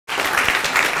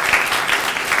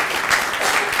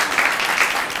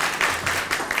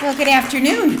Well, good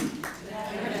afternoon.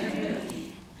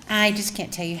 I just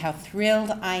can't tell you how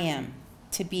thrilled I am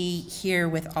to be here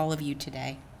with all of you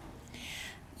today.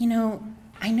 You know,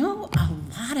 I know a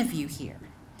lot of you here,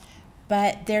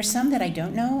 but there's some that I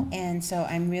don't know, and so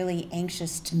I'm really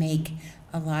anxious to make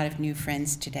a lot of new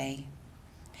friends today.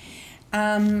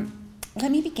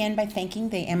 Let me begin by thanking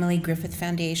the Emily Griffith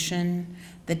Foundation,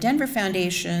 the Denver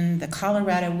Foundation, the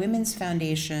Colorado Women's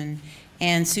Foundation,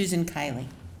 and Susan Kiley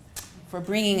for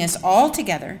bringing us all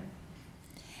together.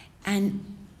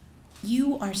 And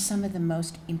you are some of the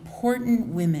most important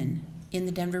women in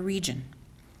the Denver region.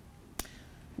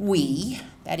 We,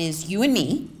 that is you and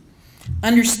me,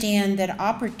 understand that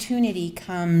opportunity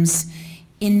comes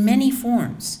in many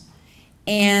forms,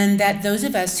 and that those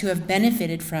of us who have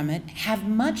benefited from it have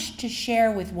much to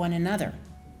share with one another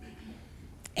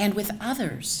and with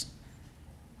others.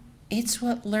 It's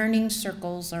what learning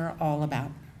circles are all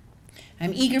about.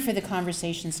 I'm eager for the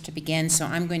conversations to begin, so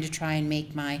I'm going to try and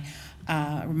make my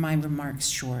remarks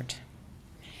short.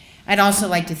 I'd also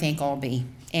like to thank Albee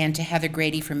and to Heather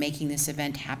Grady for making this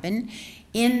event happen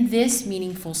in this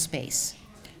meaningful space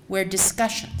where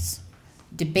discussions,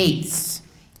 debates,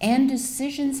 and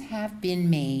decisions have been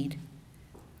made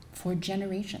for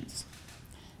generations.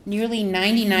 Nearly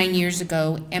 99 years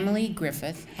ago, Emily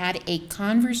Griffith had a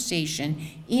conversation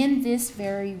in this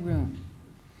very room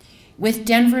with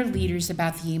Denver leaders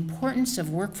about the importance of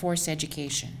workforce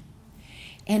education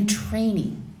and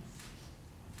training,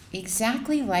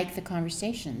 exactly like the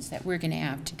conversations that we're going to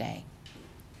have today.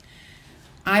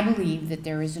 I believe that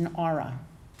there is an aura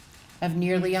of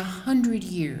nearly 100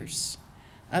 years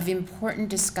of important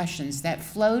discussions that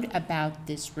flowed about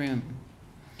this room.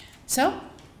 So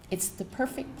it's the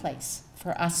perfect place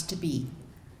for us to be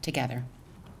together.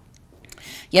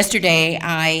 Yesterday,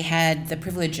 I had the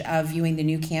privilege of viewing the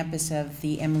new campus of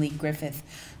the Emily Griffith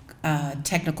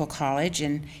Technical College,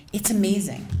 and it's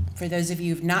amazing. For those of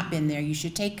you who've not been there, you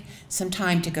should take some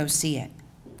time to go see it.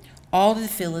 All of the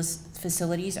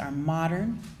facilities are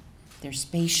modern, they're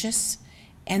spacious,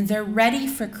 and they're ready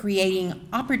for creating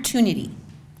opportunity,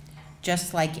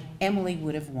 just like Emily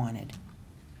would have wanted.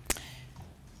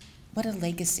 What a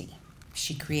legacy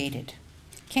she created.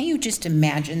 Can't you just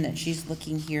imagine that she's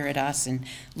looking here at us and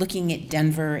looking at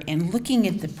Denver and looking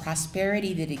at the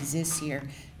prosperity that exists here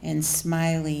and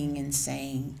smiling and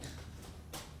saying,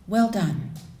 well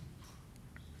done.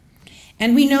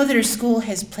 And we know that her school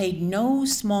has played no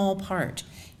small part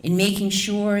in making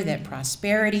sure that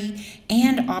prosperity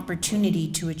and opportunity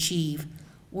to achieve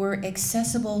were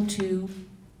accessible to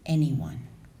anyone.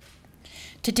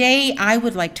 Today, I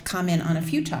would like to comment on a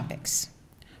few topics.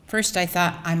 First, I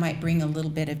thought I might bring a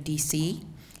little bit of DC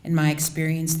and my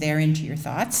experience there into your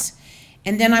thoughts.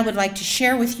 And then I would like to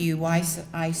share with you why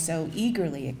I so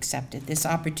eagerly accepted this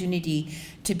opportunity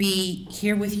to be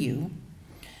here with you,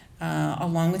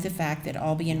 along with the fact that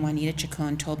Albee and Juanita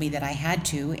Chacon told me that I had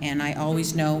to, and I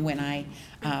always know when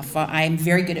I'm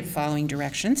very good at following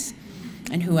directions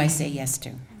and who I say yes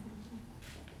to.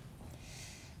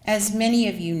 As many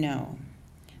of you know,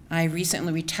 I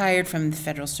recently retired from the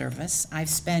federal service. I've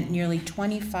spent nearly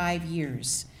 25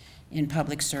 years in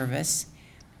public service,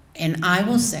 and I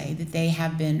will say that they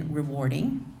have been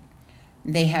rewarding,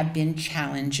 they have been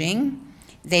challenging,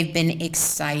 they've been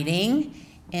exciting,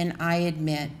 and I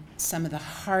admit some of the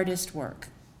hardest work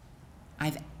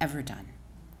I've ever done.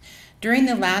 During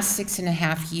the last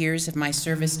 6.5 years of my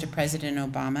service to President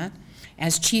Obama,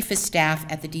 as Chief of Staff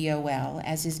at the DOL,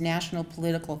 as his National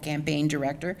Political Campaign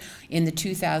Director in the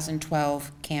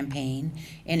 2012 campaign,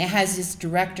 and as his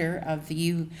Director of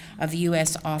the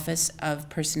U.S. Office of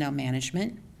Personnel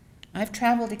Management, I've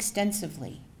traveled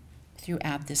extensively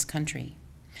throughout this country.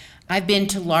 I've been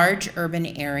to large urban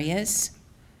areas,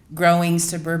 growing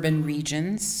suburban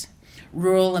regions,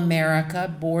 rural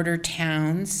America, border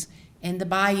towns, and the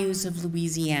bayous of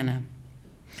Louisiana.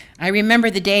 I remember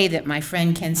the day that my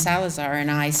friend Ken Salazar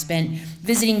and I spent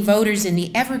visiting voters in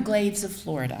the Everglades of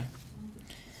Florida.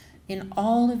 In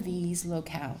all of these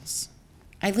locales,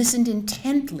 I listened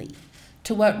intently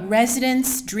to what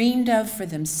residents dreamed of for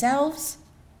themselves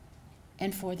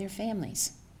and for their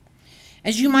families.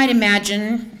 As you might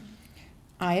imagine,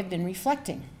 I have been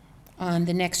reflecting on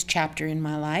the next chapter in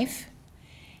my life,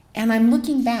 and I'm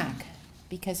looking back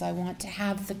because I want to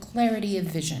have the clarity of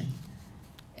vision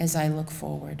as I look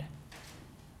forward.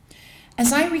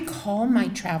 As I recall my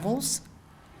travels,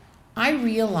 I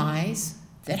realize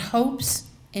that hopes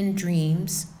and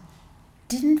dreams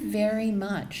didn't vary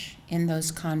much in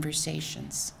those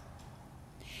conversations.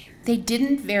 They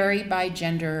didn't vary by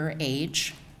gender or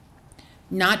age,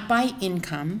 not by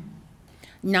income,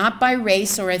 not by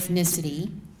race or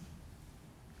ethnicity,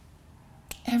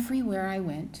 everywhere I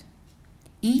went,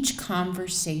 each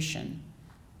conversation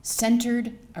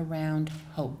centered around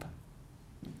hope.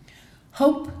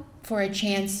 Hope for a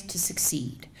chance to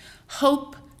succeed,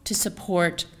 hope to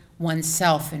support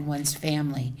oneself and one's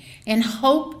family, and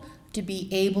hope to be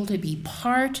able to be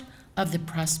part of the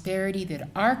prosperity that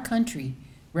our country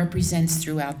represents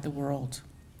throughout the world.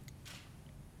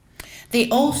 They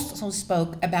also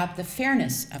spoke about the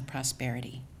fairness of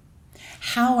prosperity,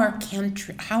 how our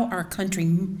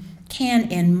country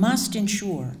can and must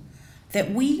ensure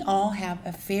that we all have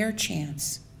a fair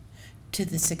chance to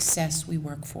the success we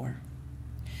work for.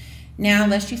 Now,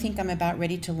 lest you think I'm about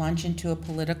ready to launch into a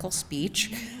political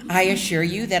speech, I assure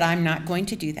you that I'm not going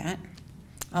to do that.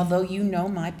 Although you know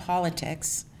my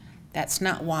politics, that's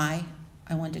not why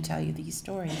I want to tell you these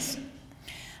stories.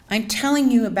 I'm telling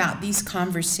you about these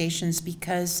conversations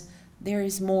because there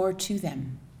is more to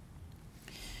them.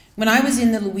 When I was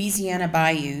in the Louisiana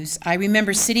bayous, I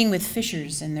remember sitting with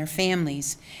fishers and their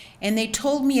families, and they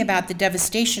told me about the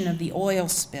devastation of the oil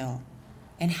spill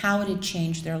and how it had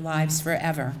changed their lives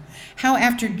forever. How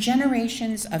after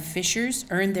generations of fishers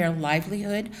earned their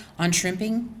livelihood on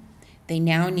shrimping, they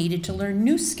now needed to learn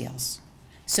new skills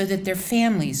so that their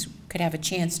families could have a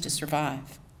chance to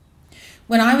survive.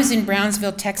 When I was in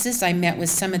Brownsville, Texas, I met with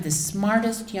some of the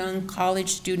smartest young college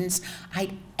students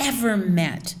I'd ever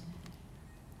met.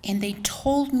 And they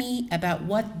told me about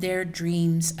what their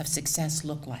dreams of success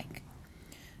look like.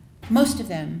 Most of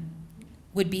them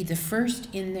would be the first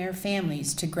in their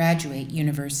families to graduate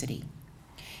university.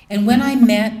 And when I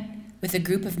met with a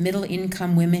group of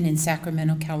middle-income women in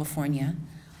Sacramento, California,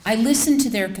 I listened to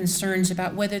their concerns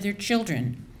about whether their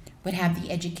children would have the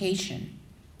education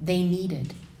they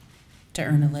needed to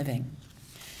earn a living.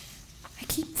 I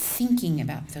keep thinking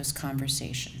about those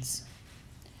conversations,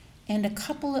 and a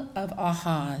couple of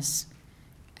ahas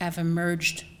have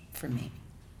emerged for me.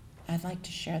 I'd like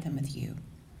to share them with you.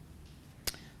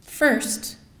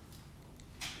 First,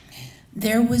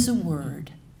 there was a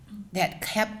word that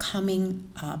kept coming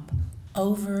up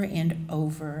over and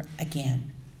over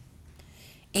again.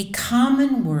 A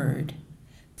common word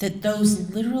that those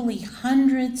literally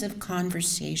hundreds of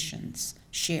conversations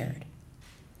shared.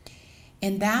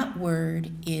 And that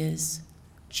word is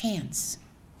chance.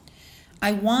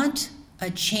 I want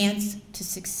a chance to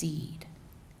succeed.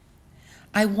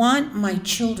 I want my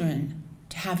children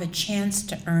to have a chance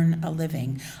to earn a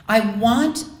living. I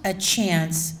want a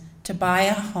chance to buy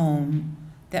a home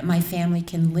that my family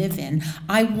can live in.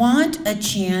 I want a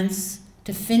chance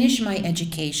to finish my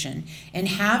education and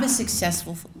have a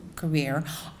successful career.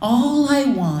 All I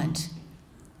want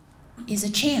is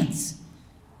a chance.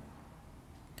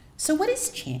 So what is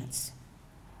chance?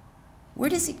 Where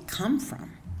does it come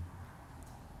from?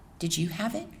 Did you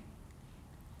have it?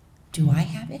 Do I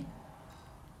have it?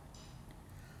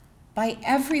 By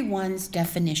everyone's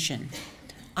definition,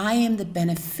 I am the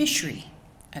beneficiary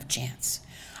of chance.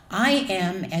 I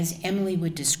am, as Emily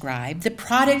would describe, the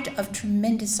product of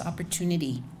tremendous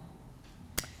opportunity.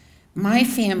 My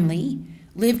family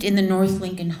lived in the North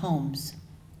Lincoln homes,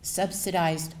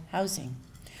 subsidized housing,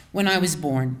 when I was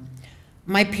born.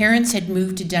 My parents had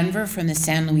moved to Denver from the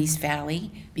San Luis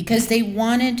Valley because they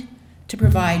wanted to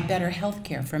provide better health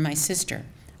care for my sister,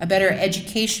 a better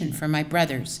education for my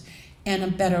brothers, and a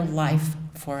better life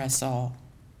for us all.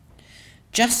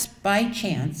 Just by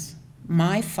chance,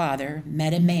 my father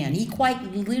met a man. He quite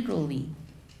literally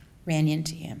ran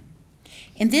into him.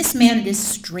 And this man, this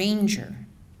stranger,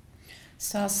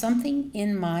 saw something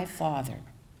in my father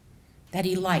that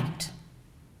he liked,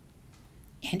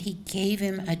 and he gave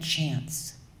him a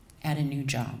chance at a new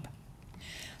job.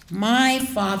 My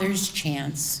father's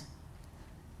chance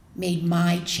made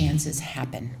my chances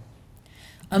happen.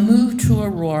 A move to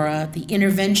Aurora, the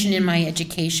intervention in my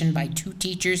education by 2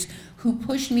 teachers who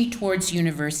pushed me towards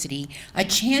university, a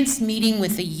chance meeting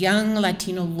with a young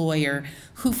Latino lawyer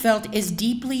who felt as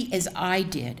deeply as I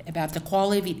did about the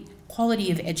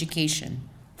quality of education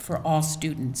for all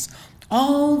students.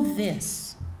 All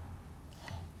this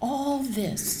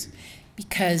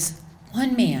because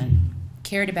one man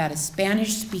cared about a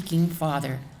Spanish-speaking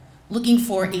father looking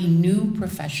for a new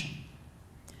profession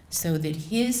so that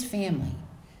his family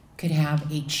could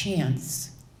have a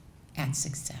chance at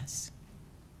success.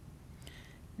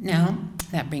 Now,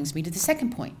 that brings me to the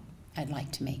second point I'd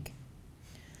like to make.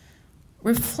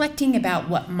 Reflecting about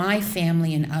what my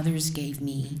family and others gave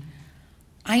me,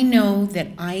 I know that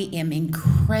I am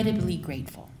incredibly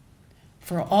grateful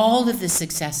for all of the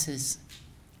successes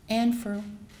and for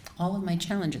all of my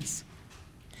challenges.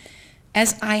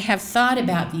 As I have thought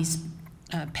about these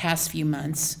past few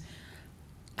months,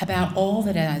 about all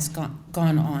that has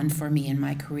gone on for me in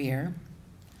my career,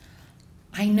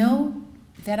 I know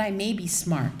that I may be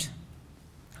smart,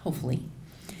 hopefully.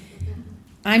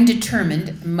 I'm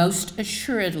determined, most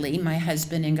assuredly, my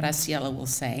husband and Graciela will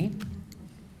say,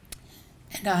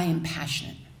 and I am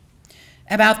passionate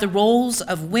about the roles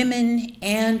of women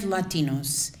and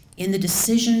Latinos in the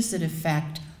decisions that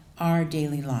affect our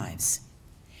daily lives.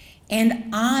 And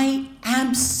I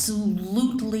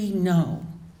absolutely know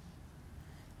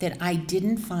that I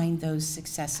didn't find those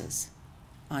successes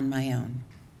on my own.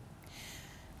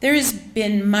 There has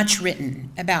been much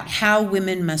written about how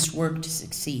women must work to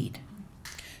succeed.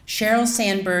 Sheryl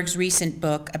Sandberg's recent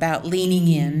book about leaning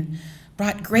in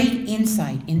brought great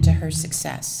insight into her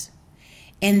success,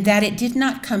 and that it did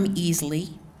not come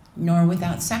easily nor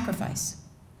without sacrifice.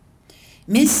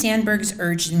 Ms. Sandberg's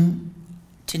urging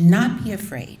to not be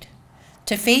afraid,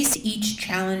 to face each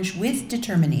challenge with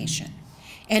determination,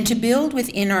 and to build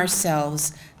within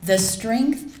ourselves the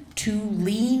strength to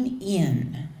lean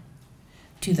in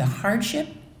to the hardship,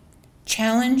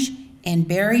 challenge, and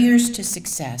barriers to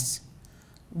success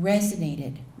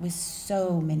resonated with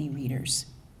so many readers.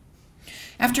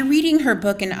 After reading her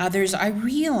book and others, I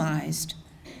realized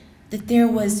that there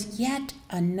was yet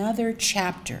another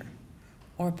chapter,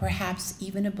 or perhaps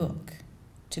even a book,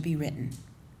 to be written.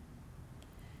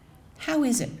 How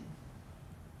is it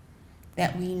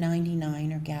that we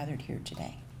 99 are gathered here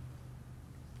today?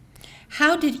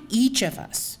 How did each of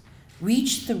us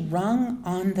reach the rung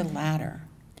on the ladder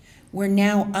where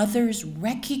now others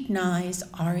recognize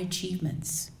our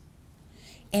achievements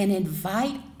and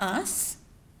invite us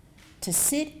to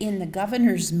sit in the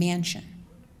governor's mansion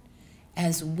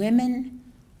as women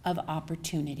of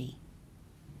opportunity?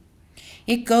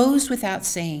 It goes without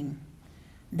saying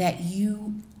that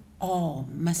you all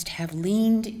must have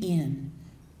leaned in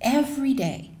every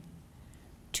day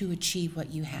to achieve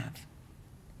what you have.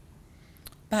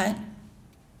 But,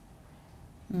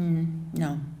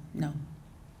 no.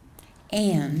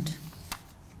 And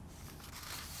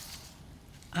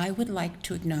I would like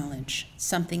to acknowledge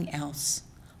something else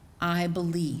I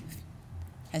believe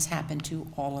has happened to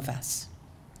all of us.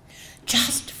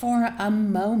 Just for a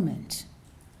moment,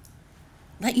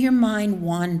 let your mind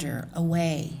wander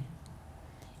away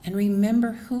and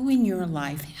remember who in your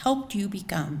life helped you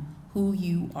become who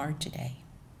you are today.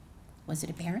 Was it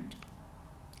a parent,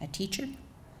 a teacher,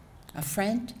 a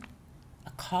friend,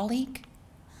 a colleague?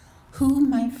 Who,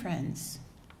 my friends,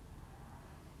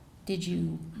 did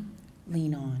you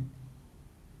lean on?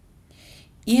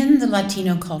 In the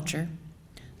Latino culture,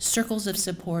 circles of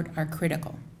support are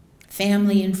critical.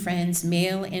 Family and friends,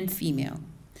 male and female,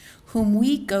 whom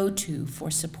we go to for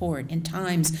support in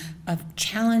times of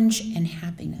challenge and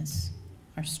happiness,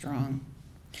 are strong.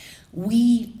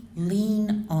 We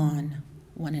lean on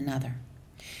one another.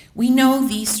 We know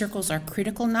these circles are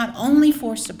critical not only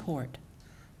for support,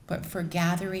 but for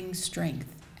gathering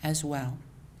strength as well.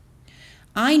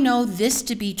 I know this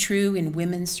to be true in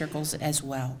women's circles as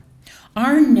well.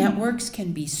 Our networks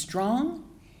can be strong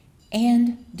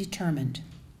and determined.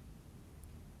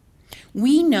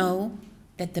 We know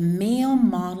that the male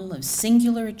model of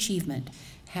singular achievement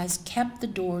has kept the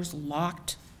doors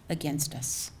locked against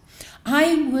us.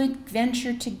 I would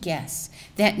venture to guess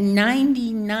that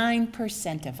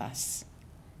 99% of us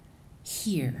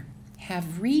here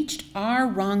have reached our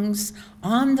rungs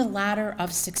on the ladder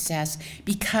of success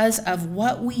because of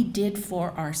what we did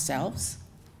for ourselves.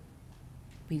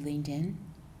 We leaned in.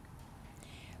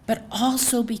 But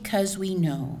also because we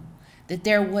know that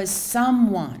there was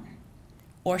someone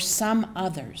or some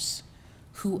others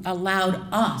who allowed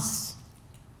us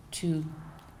to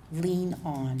lean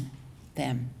on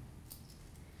them.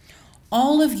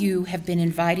 All of you have been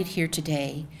invited here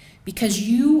today because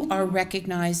you are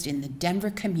recognized in the Denver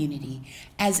community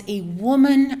as a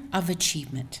woman of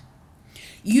achievement.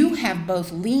 You have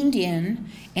both leaned in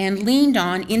and leaned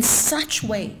on in such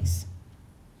ways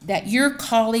that your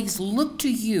colleagues look to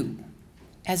you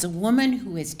as a woman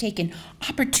who has taken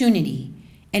opportunity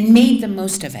and made the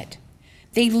most of it.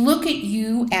 They look at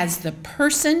you as the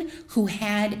person who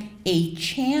had a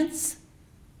chance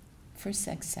for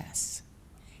success,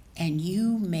 and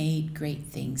you made great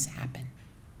things happen.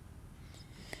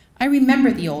 I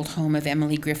remember the old home of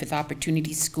Emily Griffith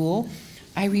Opportunity School.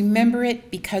 I remember it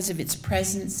because of its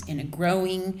presence in a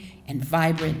growing and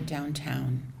vibrant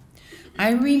downtown.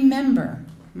 I remember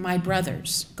my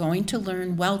brothers going to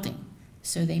learn welding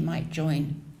so they might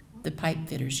join the Pipe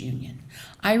Fitters Union.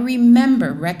 I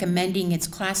remember recommending its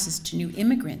classes to new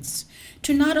immigrants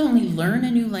to not only learn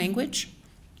a new language,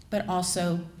 but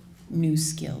also new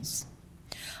skills.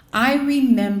 I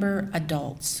remember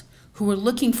adults who were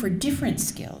looking for different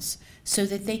skills so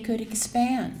that they could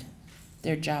expand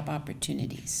their job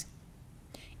opportunities.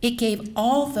 It gave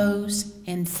all those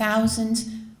and thousands,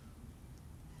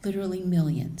 literally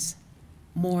millions,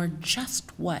 more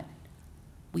just what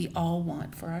we all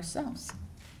want for ourselves: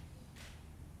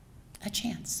 a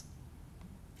chance.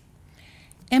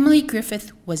 Emily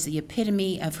Griffith was the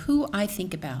epitome of who I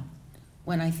think about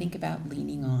when I think about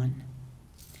leaning on.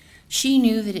 She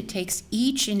knew that it takes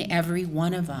each and every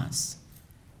one of us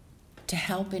to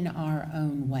help in our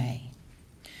own way,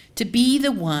 to be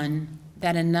the one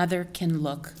that another can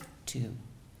look to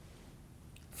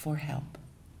for help.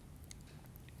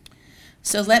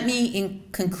 So let me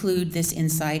conclude this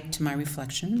insight to my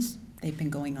reflections. They've been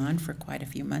going on for quite a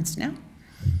few months now.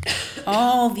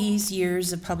 All these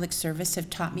years of public service have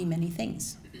taught me many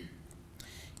things.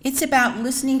 It's about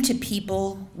listening to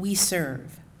people we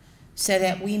serve so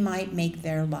that we might make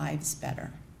their lives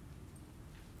better.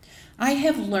 I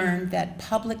have learned that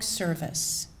public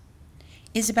service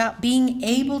is about being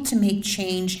able to make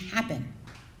change happen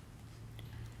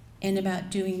and about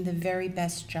doing the very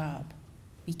best job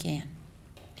we can.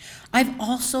 I've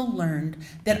also learned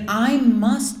that I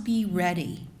must be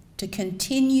ready to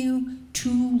continue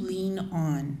to lean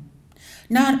on,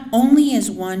 not only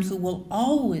as one who will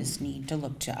always need to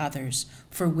look to others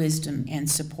for wisdom and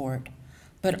support,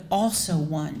 but also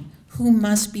one who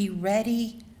must be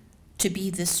ready to be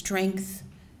the strength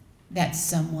that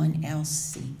someone else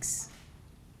seeks.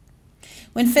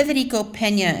 When Federico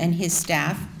Peña and his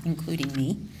staff, including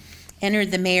me,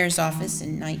 entered the mayor's office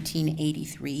in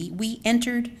 1983, we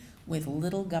entered with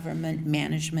little government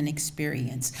management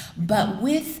experience, but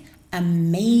with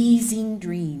amazing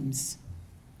dreams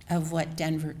of what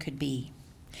Denver could be.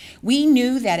 We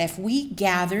knew that if we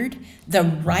gathered the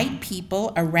right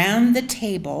people around the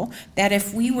table, that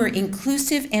if we were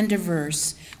inclusive and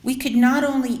diverse, we could not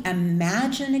only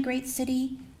imagine a great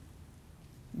city,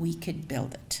 we could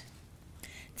build it.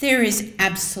 There is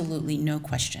absolutely no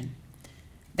question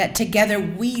that together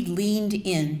we leaned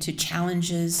into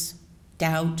challenges,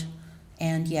 doubt,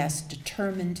 and yes,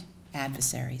 determined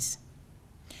adversaries.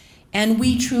 And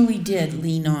we truly did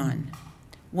lean on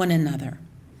one another,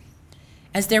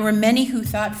 as there were many who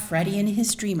thought Freddie and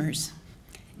his dreamers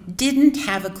didn't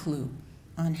have a clue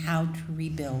on how to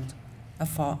rebuild a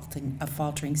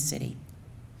faltering city.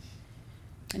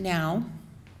 Now,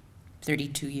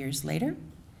 32 years later,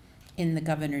 in the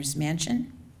governor's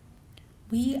mansion,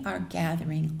 we are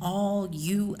gathering all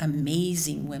you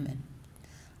amazing women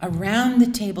around the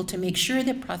table to make sure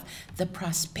that the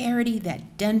prosperity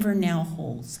that Denver now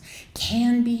holds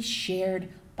can be shared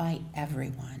by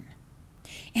everyone.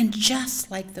 And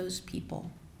just like those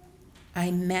people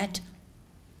I met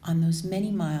on those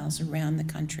many miles around the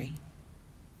country,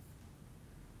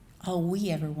 all we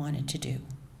ever wanted to do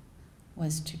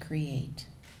was to create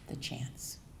the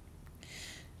chance.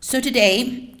 So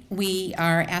today, we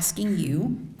are asking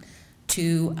you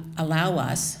to allow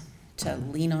us to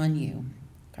lean on you.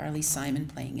 Carly Simon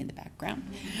playing in the background.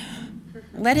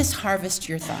 Let us harvest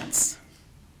your thoughts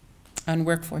on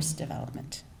workforce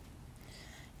development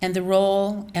and the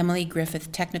role Emily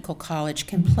Griffith Technical College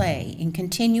can play in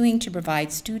continuing to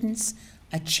provide students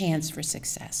a chance for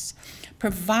success,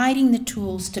 providing the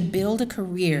tools to build a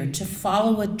career, to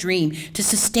follow a dream, to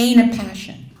sustain a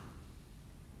passion,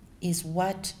 is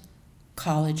what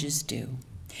colleges do.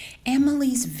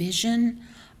 Emily's vision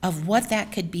of what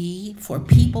that could be for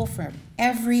people from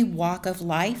every walk of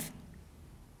life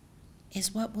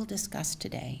is what we'll discuss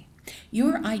today.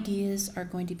 Your ideas are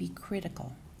going to be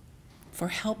critical for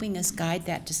helping us guide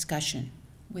that discussion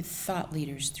with thought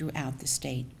leaders throughout the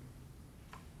state.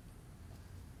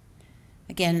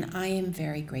 Again, I am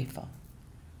very grateful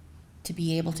to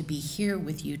be able to be here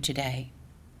with you today.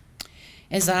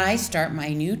 As I start my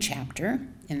new chapter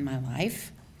in my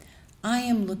life, I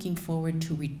am looking forward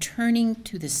to returning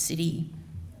to the city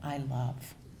I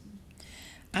love.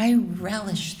 I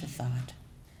relish the thought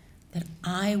that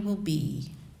I will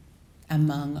be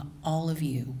among all of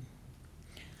you,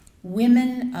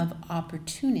 women of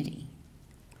opportunity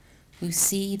who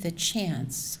see the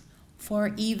chance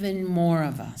for even more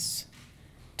of us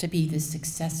to be the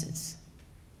successes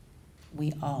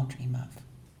we all dream of.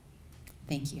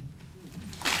 Thank you.